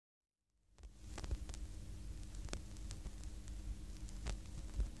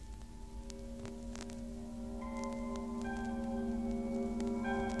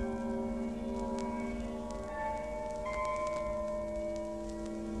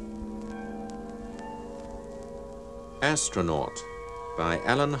Astronaut by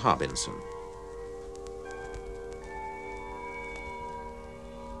Alan Harbinson.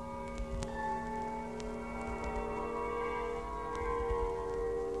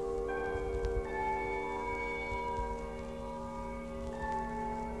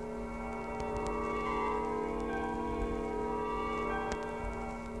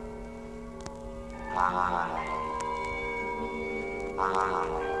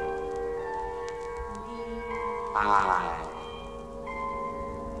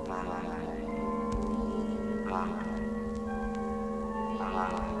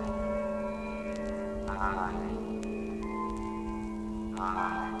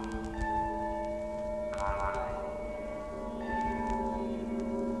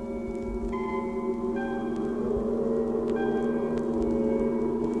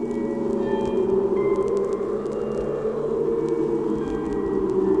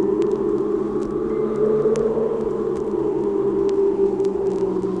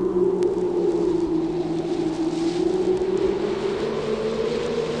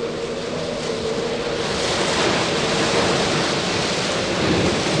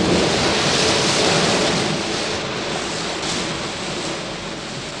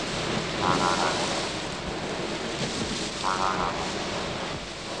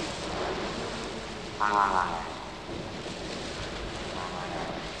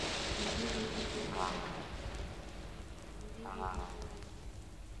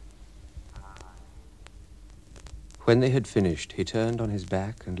 When they had finished, he turned on his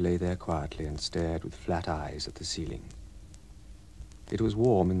back and lay there quietly and stared with flat eyes at the ceiling. It was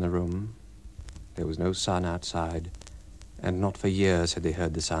warm in the room. There was no sun outside, and not for years had they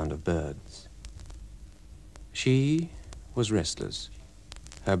heard the sound of birds. She was restless.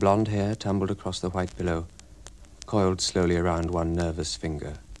 Her blonde hair tumbled across the white pillow, coiled slowly around one nervous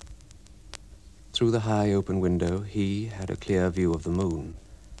finger. Through the high open window, he had a clear view of the moon,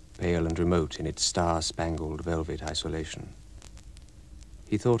 pale and remote in its star-spangled velvet isolation.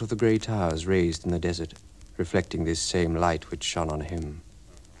 He thought of the grey towers raised in the desert, reflecting this same light which shone on him.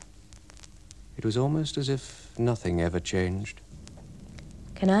 It was almost as if nothing ever changed.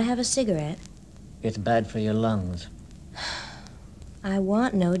 Can I have a cigarette? It's bad for your lungs. I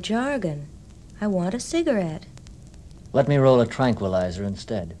want no jargon. I want a cigarette. Let me roll a tranquilizer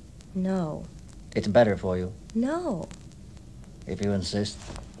instead. No. It's better for you. No. If you insist.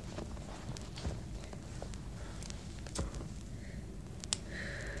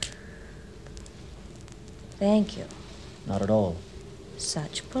 Thank you. Not at all.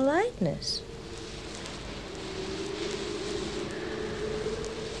 Such politeness.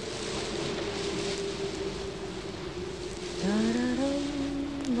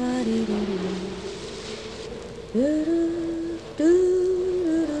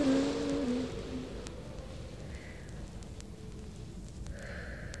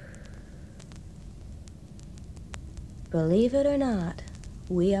 Believe it or not,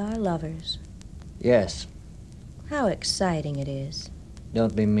 we are lovers. Yes. How exciting it is.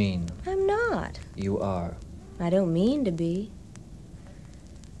 Don't be mean. I'm not. You are. I don't mean to be.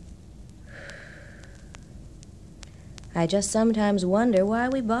 I just sometimes wonder why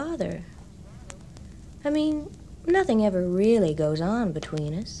we bother. I mean, nothing ever really goes on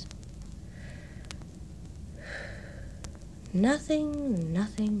between us. Nothing,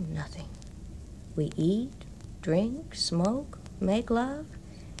 nothing, nothing. We eat, drink, smoke, make love,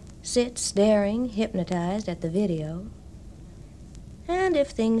 sit staring, hypnotized at the video. And if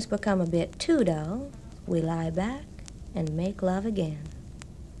things become a bit too dull, we lie back and make love again.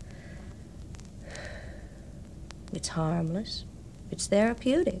 It's harmless. It's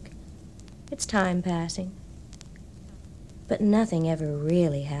therapeutic. It's time passing. But nothing ever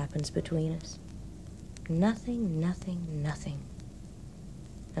really happens between us. Nothing, nothing, nothing.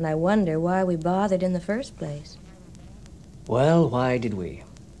 And I wonder why we bothered in the first place. Well, why did we?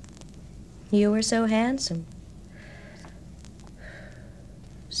 You were so handsome.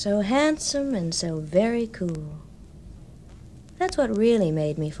 So handsome and so very cool. That's what really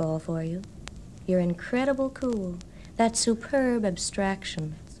made me fall for you. Your incredible cool, that superb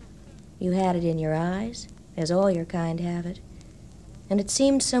abstraction. You had it in your eyes, as all your kind have it, and it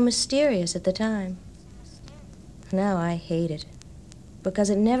seemed so mysterious at the time. Now I hate it, because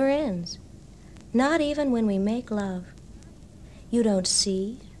it never ends, not even when we make love. You don't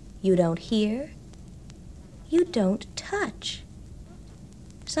see, you don't hear, you don't touch.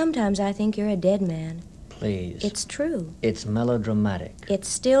 Sometimes I think you're a dead man. Please. It's true. It's melodramatic. It's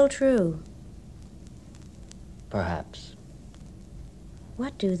still true. Perhaps.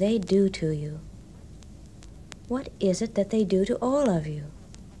 What do they do to you? What is it that they do to all of you?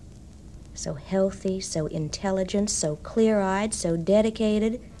 So healthy, so intelligent, so clear-eyed, so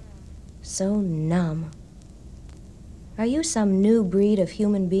dedicated, so numb. Are you some new breed of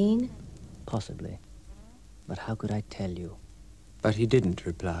human being? Possibly. But how could I tell you? But he didn't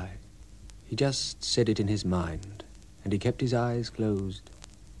reply. He just said it in his mind, and he kept his eyes closed,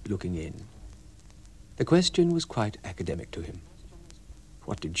 looking in. The question was quite academic to him.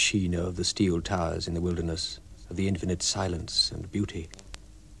 What did she know of the steel towers in the wilderness, of the infinite silence and beauty?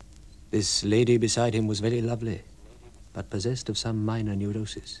 This lady beside him was very lovely, but possessed of some minor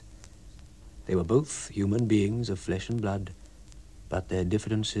neurosis. They were both human beings of flesh and blood, but their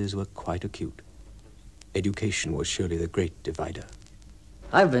differences were quite acute. Education was surely the great divider.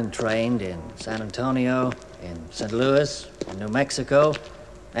 I've been trained in San Antonio, in St. Louis, in New Mexico,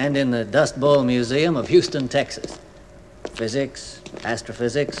 and in the Dust Bowl Museum of Houston, Texas. Physics,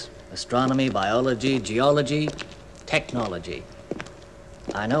 astrophysics, astronomy, biology, geology, technology.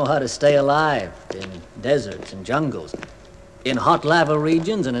 I know how to stay alive in deserts and jungles, in hot lava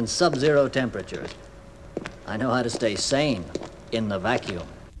regions and in sub-zero temperatures. I know how to stay sane in the vacuum.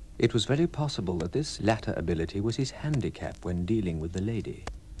 It was very possible that this latter ability was his handicap when dealing with the lady.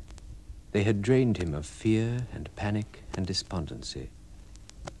 They had drained him of fear and panic and despondency.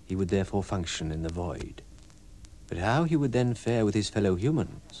 He would therefore function in the void. But how he would then fare with his fellow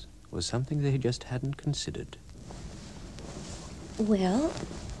humans was something that he just hadn't considered. Well,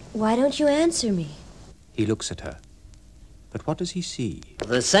 why don't you answer me? He looks at her. But what does he see?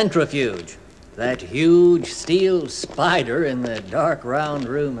 The centrifuge. That huge steel spider in the dark round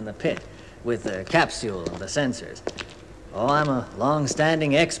room in the pit with the capsule and the sensors. Oh, I'm a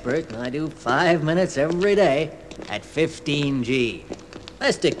long-standing expert, and I do 5 minutes every day at 15 G.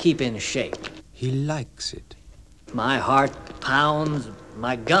 That's to keep in shape. He likes it. My heart pounds,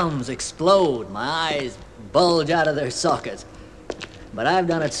 my gums explode, my eyes bulge out of their sockets. But I've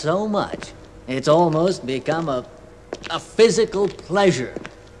done it so much, it's almost become a physical pleasure.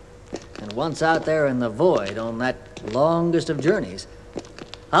 And once out there in the void on that longest of journeys,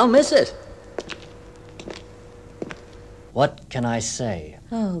 I'll miss it. What can I say?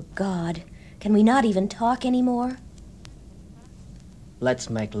 Oh, God. Can we not even talk anymore? Let's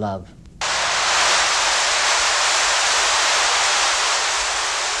make love.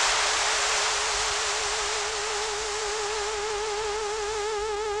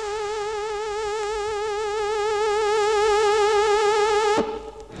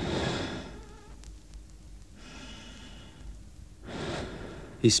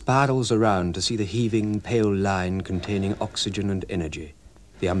 He spirals around to see the heaving, pale line containing oxygen and energy,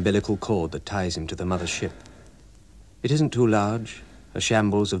 the umbilical cord that ties him to the mother ship. It isn't too large, a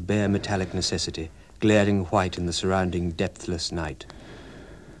shambles of bare metallic necessity, glaring white in the surrounding depthless night.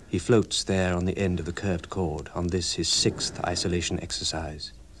 He floats there on the end of the curved cord, on this his 6th isolation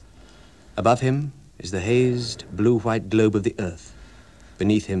exercise. Above him is the hazed, blue-white globe of the Earth.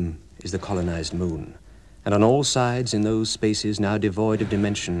 Beneath him is the colonized moon. And on all sides, in those spaces now devoid of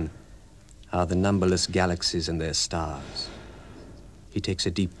dimension, are the numberless galaxies and their stars. He takes a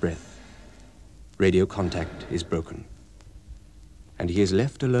deep breath. Radio contact is broken. And he is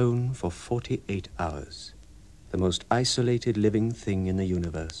left alone for 48 hours, the most isolated living thing in the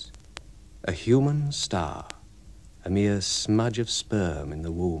universe. A human star, a mere smudge of sperm in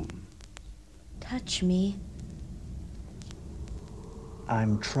the womb. Touch me.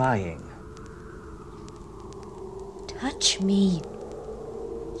 I'm trying. Touch me.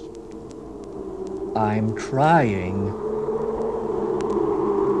 I'm trying.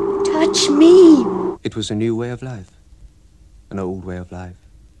 Touch me. It was a new way of life, an old way of life,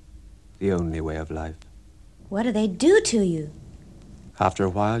 the only way of life. What do they do to you? After a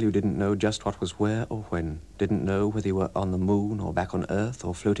while, you didn't know just what was where or when, didn't know whether you were on the moon or back on Earth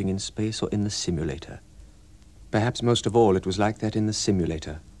or floating in space or in the simulator. Perhaps most of all, it was like that in the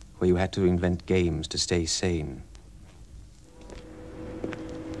simulator, where you had to invent games to stay sane.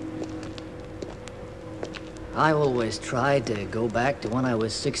 I always tried to go back to when I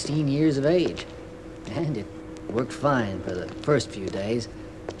was 16 years of age. And it worked fine for the first few days.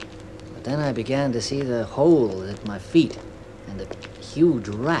 But then I began to see the holes at my feet and the huge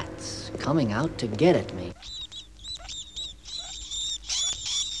rats coming out to get at me.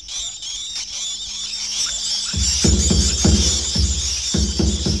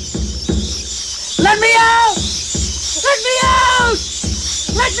 Let me out! Let me out!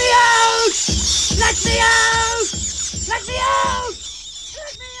 Let me out! Let me out! Let me out!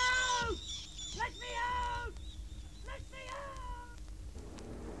 Let me out! Let me out! Let me out!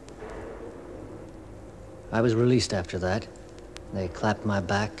 I was released after that. They clapped my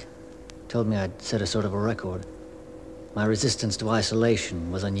back, told me I'd set a sort of a record. My resistance to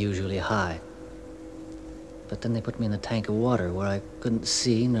isolation was unusually high. But then they put me in a tank of water where I couldn't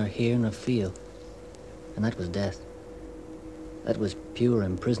see, nor hear, nor feel. And that was death. That was pure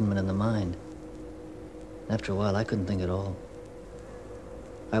imprisonment in the mind. After a while, I couldn't think at all.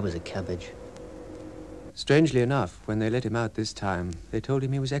 I was a cabbage. Strangely enough, when they let him out this time, they told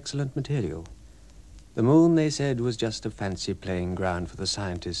him he was excellent material. The moon, they said, was just a fancy playing ground for the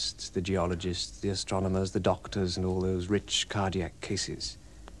scientists, the geologists, the astronomers, the doctors, and all those rich cardiac cases.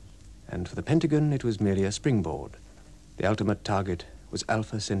 And for the Pentagon, it was merely a springboard. The ultimate target was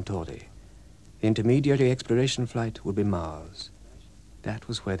Alpha Centauri. The intermediary exploration flight would be Mars. That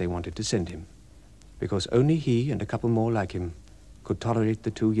was where they wanted to send him, because only he and a couple more like him could tolerate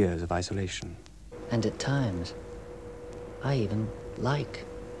the 2 years of isolation. And at times, I even like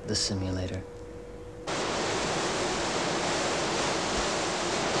the simulator.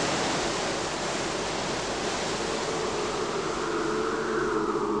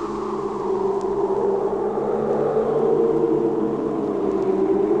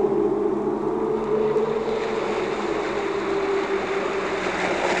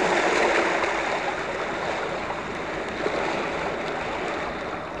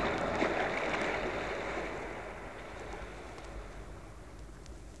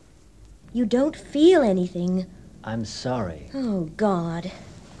 You don't feel anything. I'm sorry. Oh, God.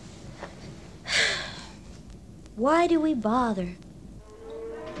 Why do we bother?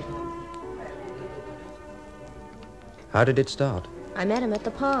 How did it start? I met him at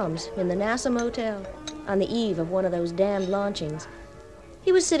the Palms, in the NASA motel, on the eve of one of those damned launchings.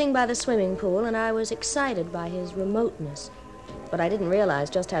 He was sitting by the swimming pool, and I was excited by his remoteness. But I didn't realize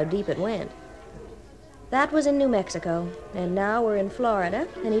just how deep it went. That was in New Mexico, and now we're in Florida,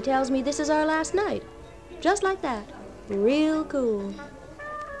 and he tells me this is our last night. Just like that. Real cool.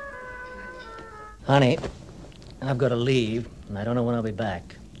 Honey, I've got to leave, and I don't know when I'll be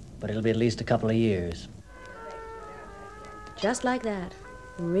back, but it'll be at least a couple of years. Just like that.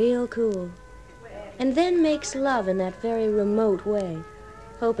 Real cool. And then makes love in that very remote way,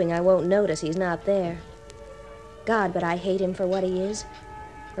 hoping I won't notice he's not there. God, but I hate him for what he is,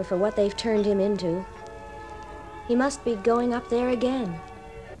 or for what they've turned him into. He must be going up there again.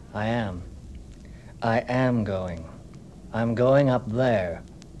 I am. I am going. I'm going up there.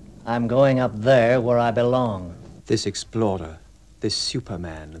 I'm going up there where I belong. This explorer, this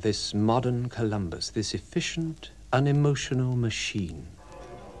Superman, this modern Columbus, this efficient, unemotional machine.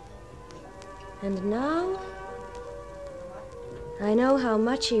 And now, I know how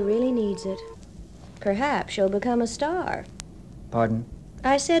much he really needs it. Perhaps she'll become a star. Pardon?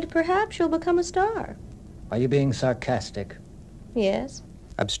 I said perhaps she'll become a star. Are you being sarcastic? Yes.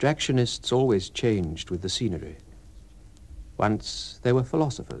 Abstractionists always changed with the scenery. Once there were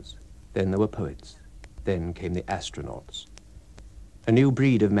philosophers, then there were poets, then came the astronauts. A new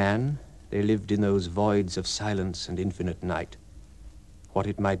breed of man, they lived in those voids of silence and infinite night. What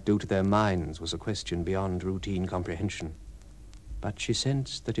it might do to their minds was a question beyond routine comprehension. But she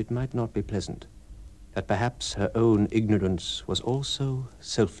sensed that it might not be pleasant, that perhaps her own ignorance was also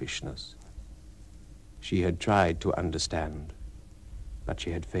selfishness. She had tried to understand, but she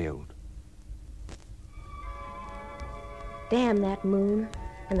had failed. Damn that moon,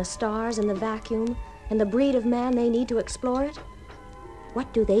 and the stars and the vacuum, and the breed of man they need to explore it.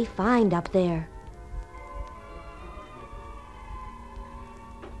 What do they find up there?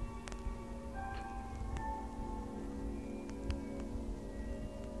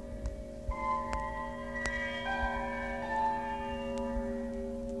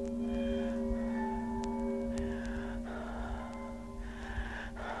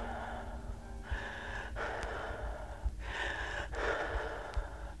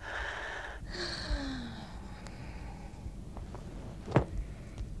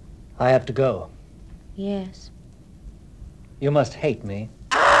 I have to go. Yes. You must hate me.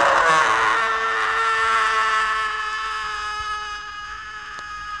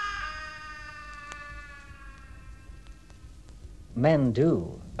 Men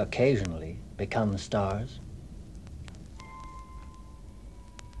do occasionally become stars.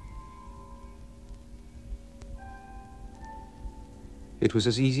 It was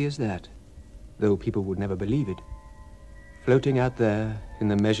as easy as that, though people would never believe it. Floating out there in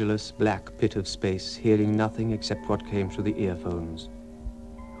the measureless black pit of space, hearing nothing except what came through the earphones,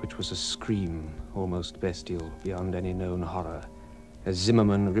 which was a scream almost bestial beyond any known horror, as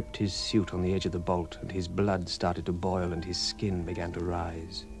Zimmerman ripped his suit on the edge of the bolt and his blood started to boil and his skin began to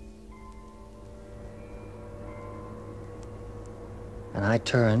rise. And I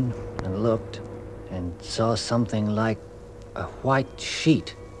turned and looked and saw something like a white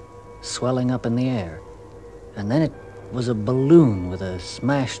sheet swelling up in the air. And then it was a balloon with a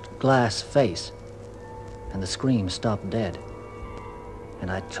smashed glass face, and the scream stopped dead. And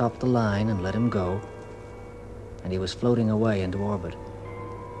I chopped the line and let him go, and he was floating away into orbit.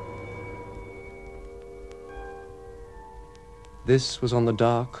 This was on the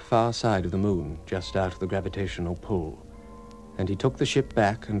dark, far side of the moon, just out of the gravitational pull, and he took the ship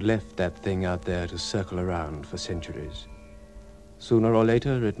back and left that thing out there to circle around for centuries. Sooner or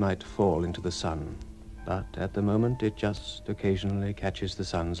later, it might fall into the sun, but at the moment, it just occasionally catches the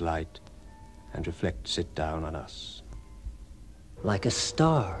sun's light and reflects it down on us. Like a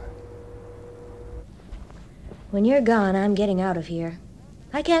star. When you're gone, I'm getting out of here.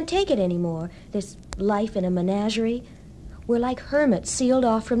 I can't take it anymore, this life in a menagerie. We're like hermits sealed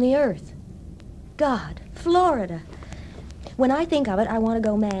off from the earth. God, Florida. When I think of it, I want to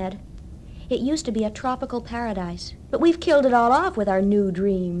go mad. It used to be a tropical paradise, but we've killed it all off with our new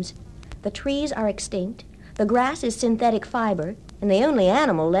dreams. The trees are extinct, the grass is synthetic fiber, and the only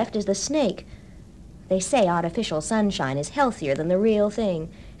animal left is the snake. They say artificial sunshine is healthier than the real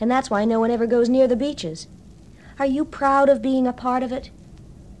thing, and that's why no one ever goes near the beaches. Are you proud of being a part of it?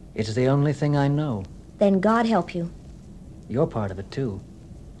 It's the only thing I know. Then God help you. You're part of it, too.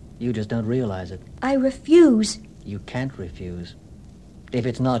 You just don't realize it. I refuse. You can't refuse. If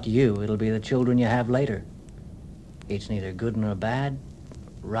it's not you, it'll be the children you have later. It's neither good nor bad,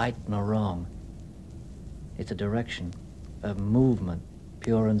 right nor wrong. It's a direction, a movement,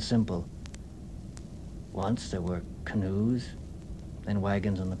 pure and simple. Once there were canoes, then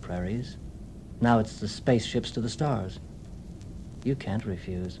wagons on the prairies. Now it's the spaceships to the stars. You can't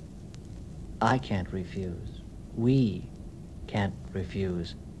refuse. I can't refuse. We can't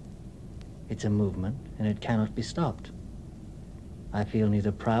refuse. It's a movement, and it cannot be stopped. I feel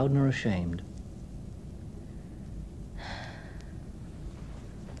neither proud nor ashamed.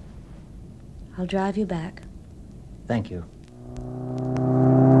 I'll drive you back. Thank you.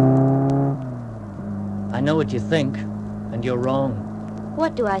 I know what you think, and you're wrong.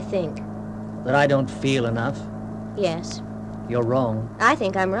 What do I think? That I don't feel enough. Yes. You're wrong. I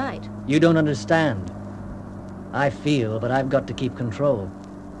think I'm right. You don't understand. I feel, but I've got to keep control.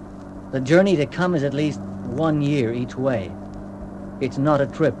 The journey to come is at least 1 year each way. It's not a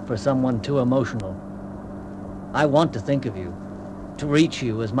trip for someone too emotional. I want to think of you, to reach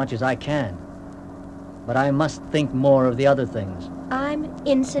you as much as I can. But I must think more of the other things. I'm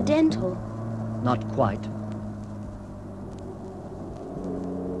incidental. Not quite.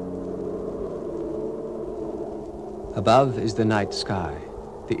 Above is the night sky,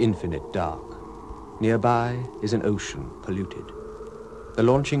 the infinite dark. Nearby is an ocean, polluted. The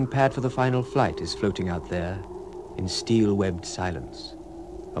launching pad for the final flight is floating out there in steel-webbed silence,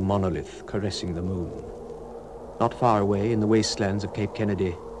 a monolith caressing the moon. Not far away, in the wastelands of Cape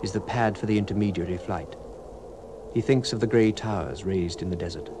Kennedy, is the pad for the intermediary flight. He thinks of the gray towers raised in the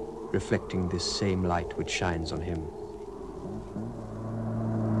desert, reflecting this same light which shines on him.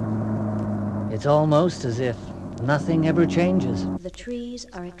 It's almost as if nothing ever changes. The trees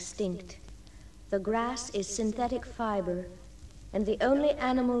are extinct. The grass is synthetic fiber, and the only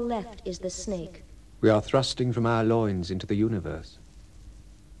animal left is the snake. We are thrusting from our loins into the universe.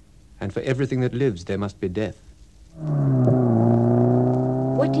 And for everything that lives, there must be death.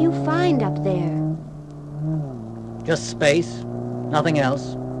 What do you find up there? Just space, nothing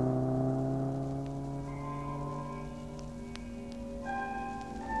else.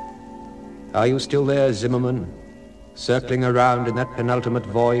 Are you still there, Zimmerman? Circling around in that penultimate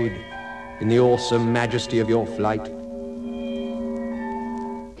void, in the awesome majesty of your flight?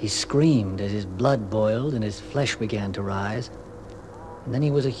 He screamed as his blood boiled and his flesh began to rise. And then he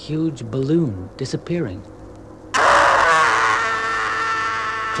was a huge balloon disappearing.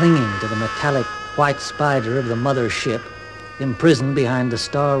 Clinging to the metallic white spider of the mother ship, imprisoned behind the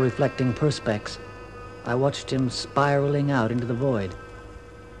star-reflecting perspex, I watched him spiraling out into the void.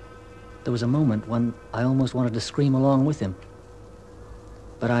 There was a moment when I almost wanted to scream along with him.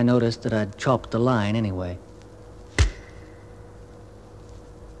 But I noticed that I'd chopped the line anyway.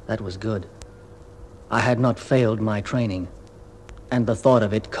 That was good. I had not failed my training, and the thought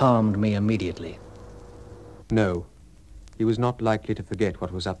of it calmed me immediately. No, he was not likely to forget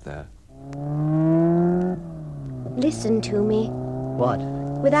what was up there. Listen to me. What?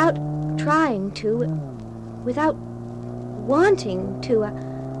 Without trying to, without wanting to,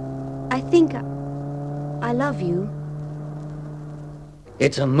 I think I love you.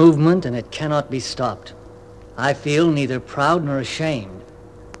 It's a movement and it cannot be stopped. I feel neither proud nor ashamed.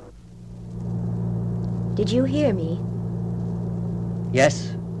 Did you hear me?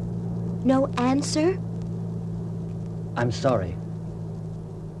 Yes, No answer? I'm sorry.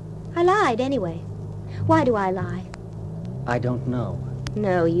 I lied anyway. Why do I lie? I don't know.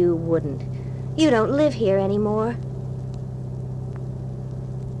 No, you wouldn't. You don't live here anymore.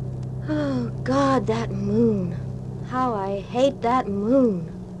 Oh, God, that moon. How I hate that moon.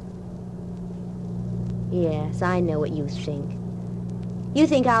 Yes, I know what you think. You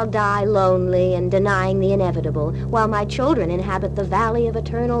think I'll die lonely and denying the inevitable, while my children inhabit the valley of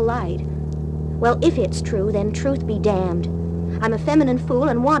eternal light. Well, if it's true, then truth be damned. I'm a feminine fool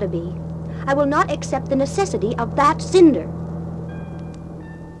and want to be. I will not accept the necessity of that cinder.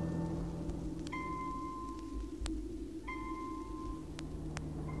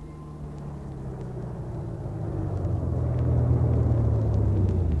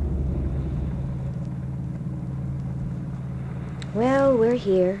 Well, we're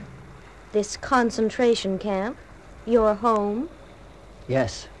here. This concentration camp. Your home.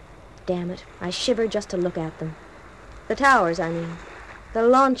 Yes. Damn it, I shiver just to look at them. The towers, I mean. The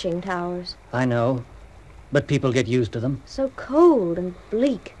launching towers. I know, but people get used to them. So cold and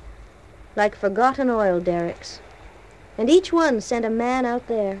bleak. Like forgotten oil derricks. And each one sent a man out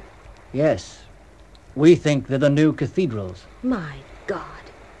there. Yes. We think they're the new cathedrals. My God.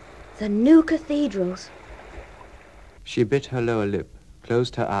 The new cathedrals. She bit her lower lip,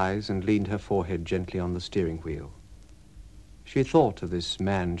 closed her eyes, and leaned her forehead gently on the steering wheel. She thought of this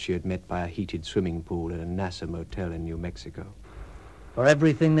man she had met by a heated swimming pool in a NASA motel in New Mexico. For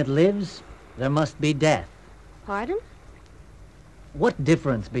everything that lives, there must be death. Pardon? What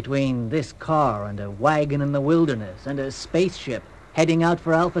difference between this car and a wagon in the wilderness and a spaceship heading out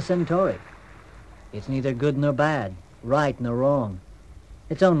for Alpha Centauri? It's neither good nor bad, right nor wrong.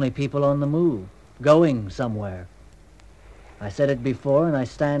 It's only people on the move, going somewhere. I said it before and I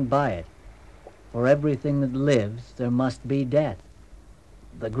stand by it. For everything that lives, there must be death.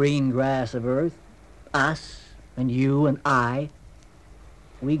 The green grass of Earth, us and you and I,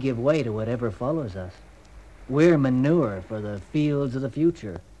 we give way to whatever follows us. We're manure for the fields of the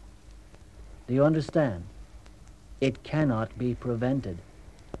future. Do you understand? It cannot be prevented.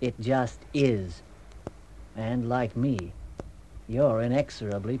 It just is. And like me, you're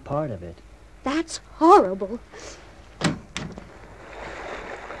inexorably part of it. That's horrible.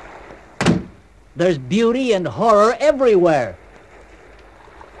 There's beauty and horror everywhere.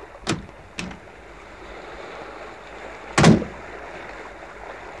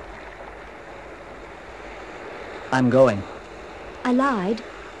 I'm going. I lied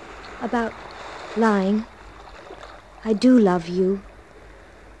about lying. I do love you.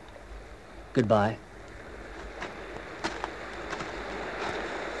 Goodbye.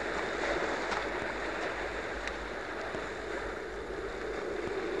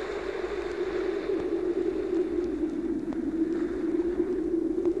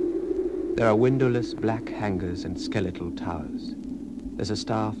 There are windowless black hangars and skeletal towers. There's a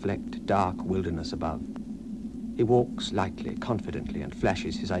star-flecked, dark wilderness above. He walks lightly, confidently, and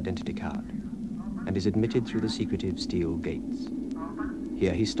flashes his identity card, and is admitted through the secretive steel gates.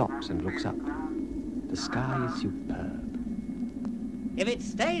 Here he stops and looks up. The sky is superb. If it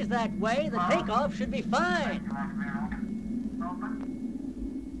stays that way, the takeoff should be fine.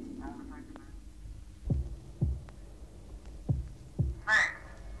 6,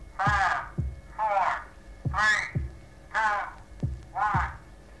 5, 4, 3, 2, 1,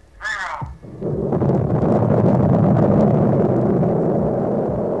 0.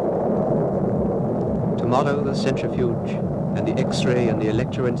 Tomorrow the centrifuge, and the X-ray and the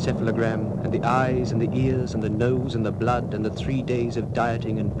electroencephalogram, and the eyes and the ears and the nose and the blood and the 3 days of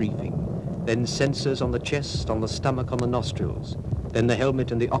dieting and briefing. Then sensors on the chest, on the stomach, on the nostrils. Then the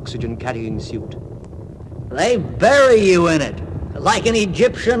helmet and the oxygen-carrying suit. They bury you in it, like an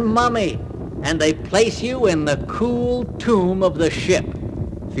Egyptian mummy, and they place you in the cool tomb of the ship.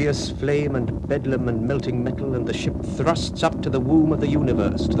 Fierce flame and bedlam and melting metal, and the ship thrusts up to the womb of the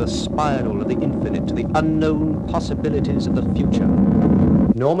universe, to the spiral of the infinite, to the unknown possibilities of the future.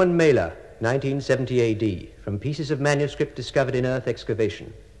 Norman Mailer, 1970 AD, from pieces of manuscript discovered in Earth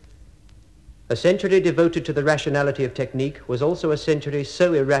excavation. A century devoted to the rationality of technique was also a century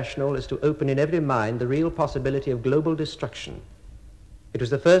so irrational as to open in every mind the real possibility of global destruction. It was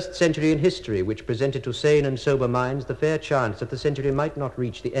the first century in history which presented to sane and sober minds the fair chance that the century might not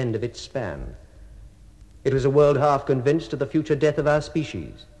reach the end of its span. It was a world half convinced of the future death of our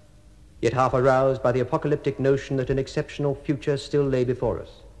species, yet half aroused by the apocalyptic notion that an exceptional future still lay before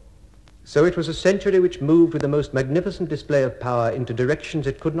us. So it was a century which moved with the most magnificent display of power into directions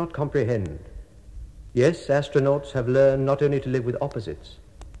it could not comprehend. Yes, astronauts have learned not only to live with opposites,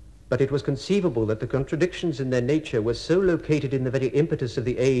 but it was conceivable that the contradictions in their nature were so located in the very impetus of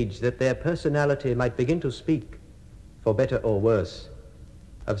the age that their personality might begin to speak, for better or worse,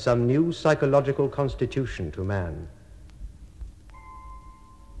 of some new psychological constitution to man.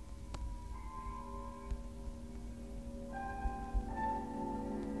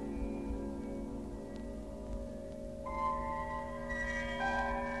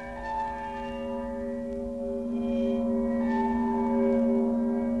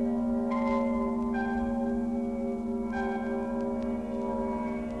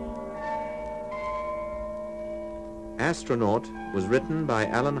 Astronaut was written by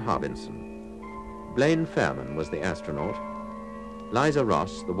Alan Harbinson. Blain Fairman was the astronaut, Liza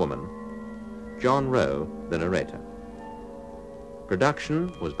Ross the woman, John Rowe the narrator.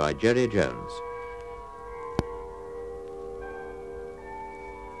 Production was by Gerry Jones.